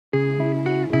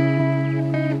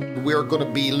we're going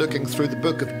to be looking through the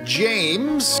book of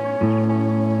James.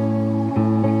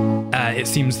 It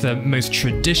seems the most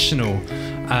traditional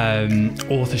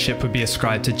authorship would be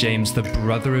ascribed to James, the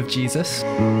brother of Jesus.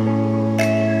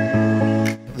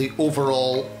 The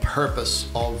overall purpose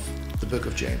of the book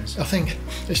of James? I think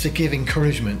it's to give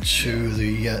encouragement to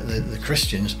the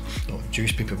Christians, or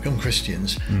Jewish people who become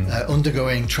Christians,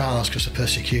 undergoing trials because of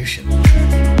persecution.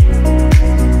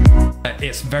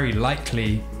 It's very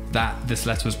likely that this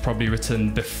letter was probably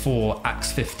written before Acts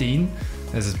 15.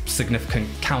 There's a significant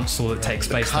council that takes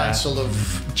place there. The Council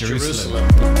of Jerusalem.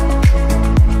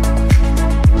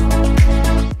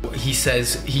 He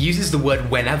says, he uses the word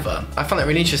whenever. I find that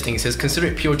really interesting. He says, consider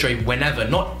it pure joy whenever,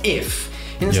 not if.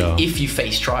 He doesn't say if you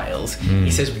face trials. He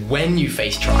says when you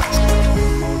face trials.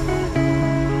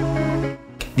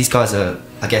 These guys are,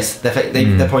 I guess,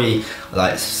 they're probably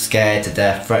like scared to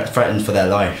death, threatened for their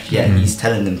life. Yeah, he's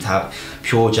telling them to have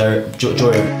pure joy.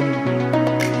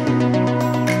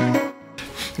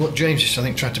 What James is, I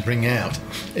think, trying to bring out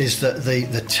is that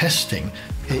the testing,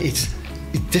 it's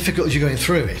difficult as you're going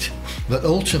through it, but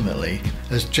ultimately,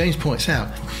 as James points out,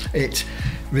 it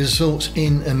results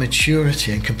in a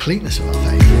maturity and completeness of our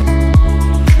faith.